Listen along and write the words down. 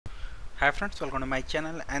Hi friends, welcome to my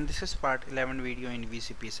channel, and this is part 11 video in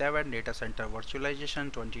VCP7 Data Center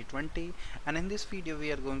Virtualization 2020. And in this video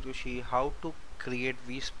we are going to see how to create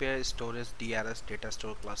vSphere Storage DRS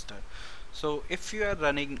Datastore Cluster. So if you are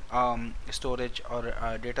running storage or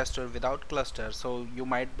data store without cluster, so you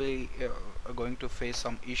might be going to face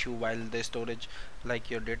some issue while the storage,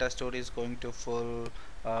 like your data store is going to full.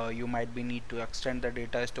 You might be need to extend the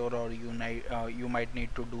data store, or you might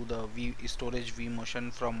need to do the storage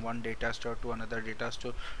vMotion from one data store to another data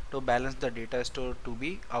store to balance the data store to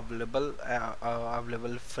be available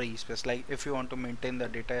free space. Like if you want to maintain the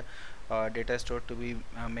data store to be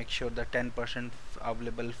make sure that 10%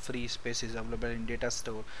 available free space is available in data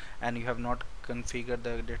store, and you have not configured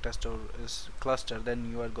the data store cluster,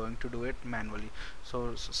 then you are going to do it manually.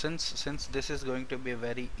 So since this is going to be a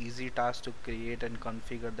very easy task to create and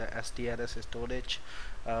configure the SDRS storage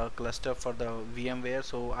cluster for the VMware,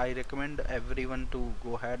 so I recommend everyone to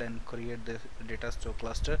go ahead and create this data store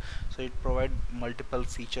cluster. So it provide multiple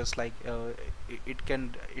features, like it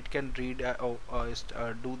can read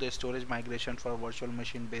do the storage migration for virtual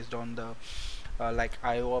machine based on the like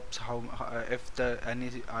Iops, how if the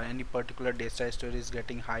any particular data store is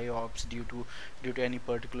getting high ops due to any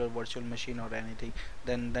particular virtual machine or anything,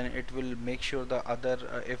 then it will make sure the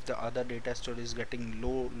other if the other data store is getting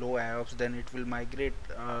low IOPS, then it will migrate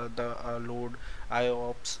the load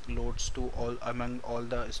IOPS loads to all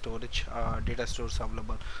the storage data stores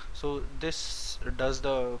available. So this does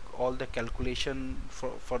the all the calculation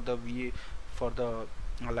for the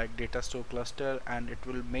like data store cluster, and it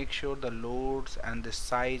will make sure the loads and the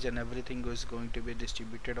size and everything is going to be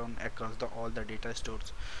distributed on across all the data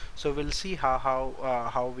stores. So we'll see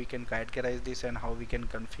how we can categorize this and how we can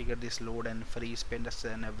configure this load and free space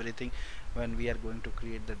and everything when we are going to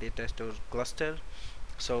create the data store cluster.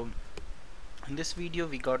 So in this video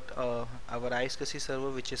we got our ISCSI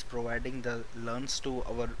server, which is providing the learns to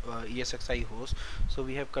our ESXi host. So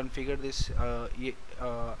we have configured this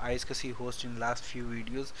ISCSI host in last few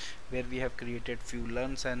videos, where we have created few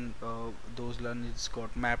learns, and those learns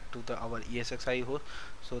got mapped to our ESXi host.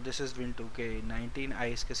 So this is Win2K19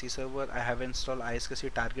 ISCSI server. I have installed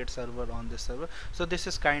ISCSI target server on this server. So this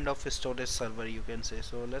is kind of a storage server, you can say.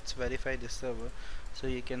 So let's verify this server. So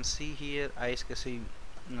you can see here ISCSI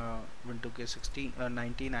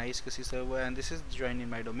Win2K19 ISCSI server, and this is joined in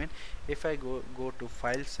my domain. If I go to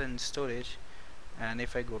files and storage, and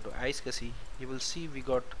if I go to ISCSI, you will see we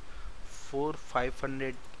got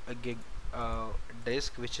 500 gig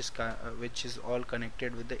disk, which is all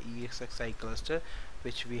connected with the ESXi cluster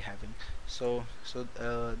which we having. So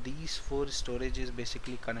these 4 storage is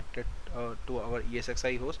basically connected to our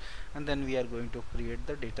ESXi host, and then we are going to create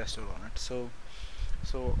the data store on it.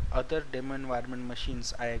 So other demo environment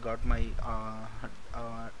machines, I got my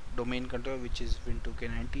domain controller, which is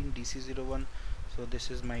Win2K19 DC01. So this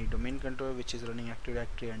is my domain controller, which is running Active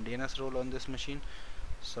Directory and DNS role on this machine.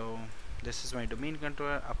 So this is my domain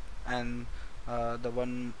controller and the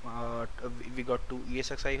one we got two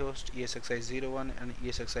ESXi host, ESXi01 and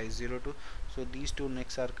ESXi02. So these two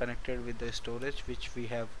NICs are connected with the storage which we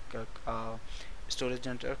have storage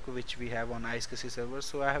network which we have on ISCSI server.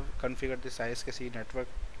 So I have configured this ISCSI network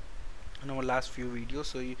in our last few videos.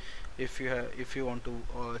 So if you want to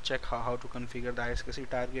check how to configure the ISCSI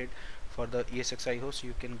target for the ESXi host,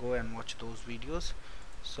 you can go and watch those videos.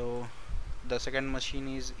 So the second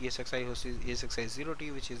machine is ESXi host is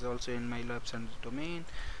ESXi0T, which is also in my Iops domain.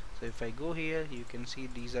 So if I go here, you can see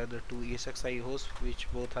these are the two ESXi hosts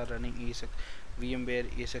which both are running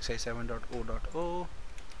VMware ESXi7.0.0.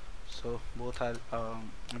 So both are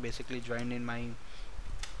basically joined in my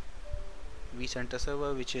vCenter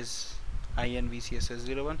server, which is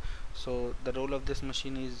INVCSS01. So the role of this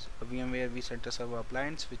machine is a VMware vCenter server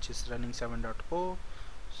appliance, which is running 7.0.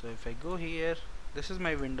 So if I go here, this is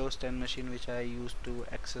my Windows 10 machine which I use to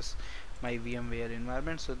access my VMware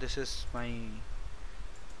environment. So this is my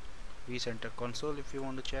vCenter console if you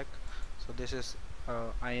want to check. So this is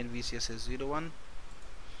INVCSS01.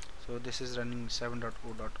 So this is running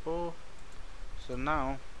 7.0.0. So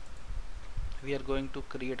now we are going to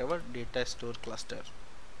create our data store cluster.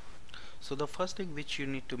 So the first thing which you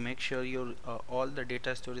need to make sure your all the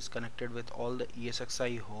data store is connected with all the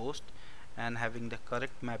ESXi host and having the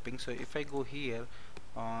correct mapping. So if I go here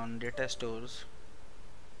on data stores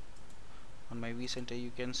on my vCenter,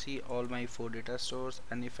 you can see all my 4 data stores,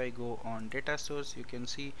 and if I go on data stores, you can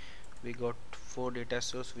see we got 4 data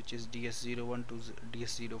stores, which is DS01 to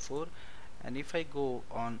DS04. And if I go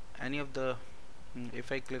on any of the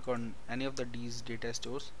if I click on any of these data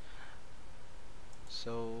stores,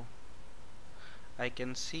 so I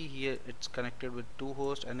can see here it's connected with 2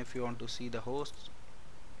 hosts. And if you want to see the hosts,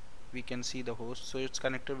 we can see the host. So it's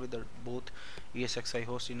connected with the both ESXi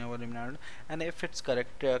host in our environment, and if it's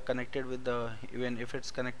connected with the, even if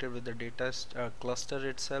it's connected with the data cluster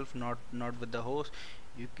itself, not with the host,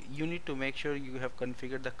 you need to make sure you have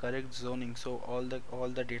configured the correct zoning, so all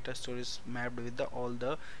the data store is mapped with the all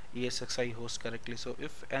the ESXi hosts correctly. So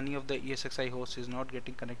if any of the ESXi host is not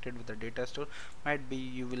getting connected with the data store, might be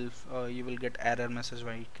you will get error message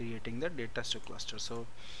while creating the data store cluster. So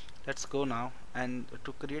let's go now, and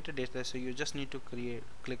to create a data, so you just need to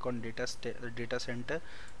click on data center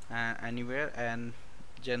anywhere, and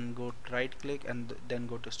then go right click and then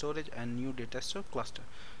go to storage and new data store cluster.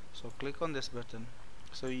 So click on this button.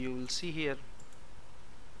 So you will see here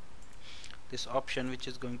this option which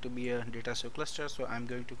is going to be a data store cluster. So I'm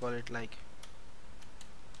going to call it like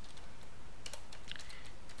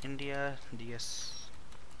India DS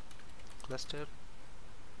cluster.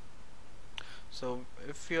 So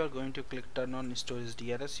if you are going to click turn on storage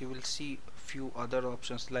DRS, you will see few other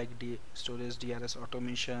options like storage DRS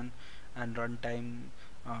automation and runtime,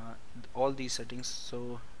 all these settings.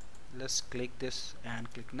 So let's click this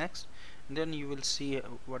and click next, and then you will see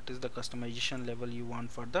what is the customization level you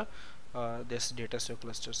want for the this data store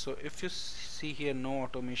cluster. So if you see here no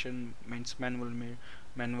automation means manual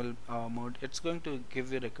mode, it's going to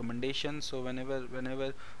give you recommendation. So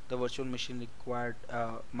whenever the virtual machine required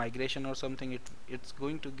migration or something, it's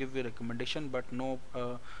going to give you recommendation, but no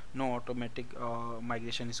automatic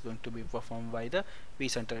migration is going to be performed by the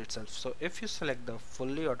vCenter itself. So if you select the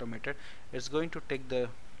fully automated, it's going to take the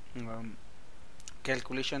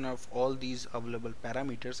calculation of all these available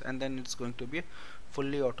parameters, and then it's going to be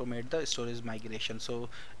fully automate the storage migration. So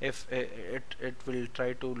if it will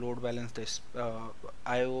try to load balance this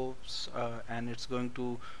Iops, and it's going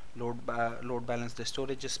to load balance the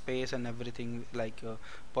storage space and everything, like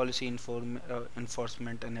policy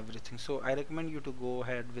enforcement and everything. So I recommend you to go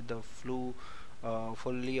ahead with the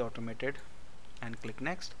fully automated and click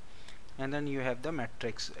next. And then you have the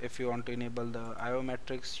metrics. If you want to enable the IO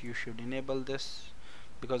metrics, you should enable this,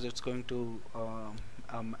 because it's going to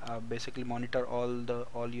basically monitor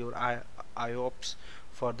all your IOPS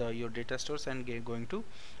for your data stores, and going to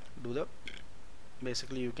do the,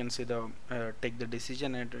 basically you can see the take the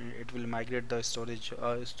decision, and it will migrate the storage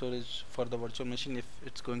for the virtual machine if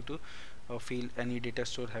it's going to feel any data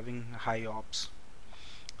store having high ops.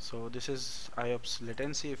 So this is Iops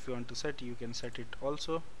latency. If you want to set, you can set it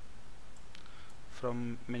also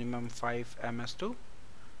from minimum 5 ms to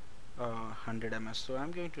 100 ms. So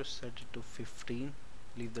I'm going to set it to 15,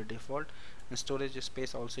 leave the default. And storage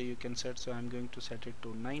space also you can set, so I'm going to set it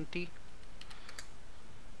to 90.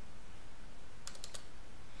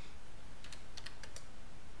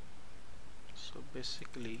 So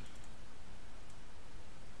basically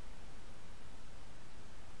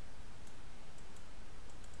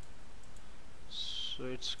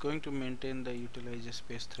it's going to maintain the utilized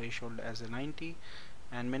space threshold as a 90,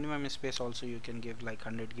 and minimum space also you can give like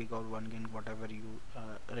 100 gig or 1 gig, whatever you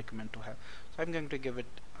recommend to have. So I'm going to give it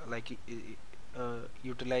like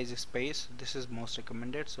utilize space. This is most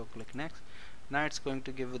recommended, so click next. Now it's going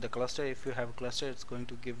to give you the cluster. If you have a cluster, it's going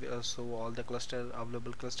to give so all the cluster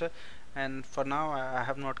available cluster, and for now I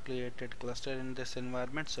have not created cluster in this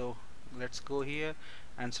environment. So let's go here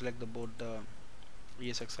and select the both the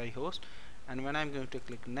ESXi host, and when I'm going to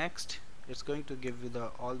click next, it's going to give you the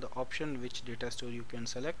all the option which data store you can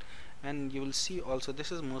select. And you will see also,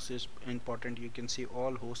 this is most important, you can see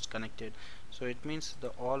all hosts connected. So it means the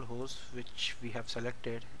all hosts which we have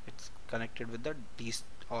selected, it's connected with the these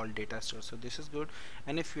all data stores. So this is good,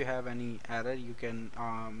 and if you have any error, you can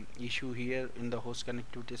issue here in the host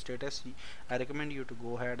connectivity status. I recommend you to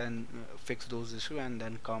go ahead and fix those issues, and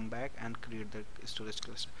then come back and create the storage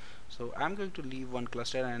cluster. So I'm going to leave one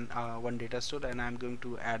cluster and one data store, and I'm going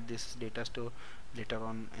to add this data store later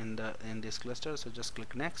on in this cluster. So just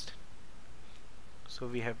click next. So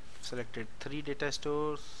we have selected 3 data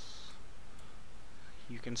stores.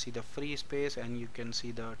 You can see the free space, and you can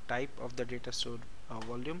see the type of the data store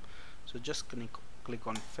volume. So just click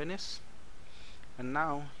on finish, and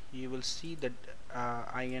now you will see that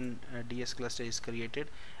INDS cluster is created,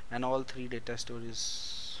 and all 3 data store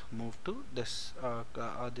is moved to this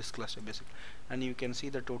this cluster basically. And you can see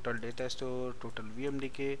the total data store, total VM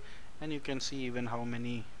decay, and you can see even how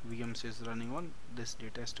many VMs is running on this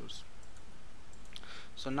data stores.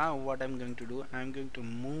 So now what I'm going to do, I'm going to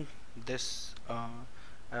move this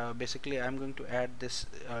basically I'm going to add this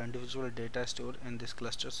individual data store in this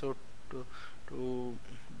cluster. So to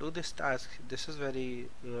do this task, this is very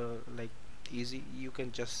like easy. You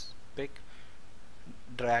can just pick,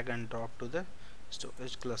 drag and drop to the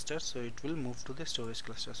storage cluster, so it will move to the storage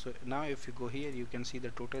cluster. So now if you go here, you can see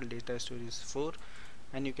the total data storage is 4,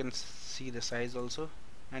 and you can see the size also,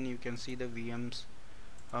 and you can see the VMs,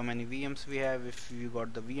 how many VMs we have. If you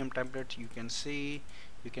got the VM template, you can see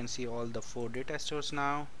all the 4 data stores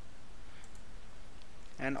now,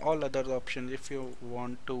 and all other options. If you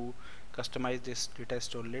want to customize this data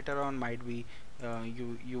store later on, might be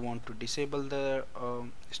you want to disable the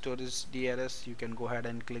storage DRS, you can go ahead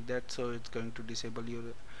and click that, so it's going to disable your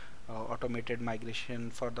automated migration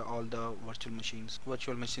for all the virtual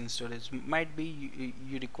machine storage. Might be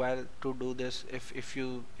you require to do this if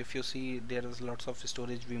you see there is lots of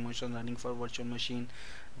storage vMotion running for virtual machine.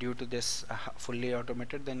 Due to this fully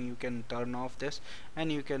automated, then you can turn off this, and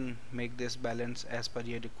you can make this balance as per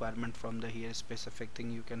your requirement from the here specific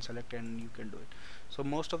thing you can select, and you can do it. So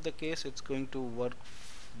most of the case it's going to work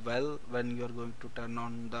well when you are going to turn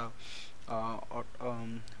on the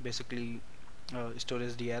basically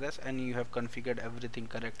storage DRS, and you have configured everything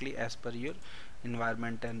correctly as per your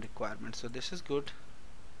environment and requirements. So this is good.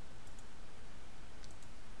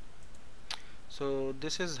 So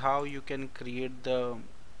this is how you can create the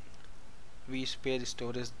vSphere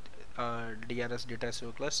storage DRS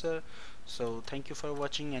Datastore Cluster. So thank you for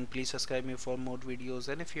watching, and please subscribe me for more videos,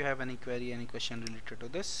 and if you have any query, any question related to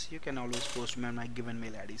this, you can always post me on my given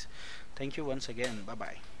mail IDs. Thank you once again. Bye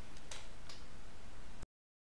bye.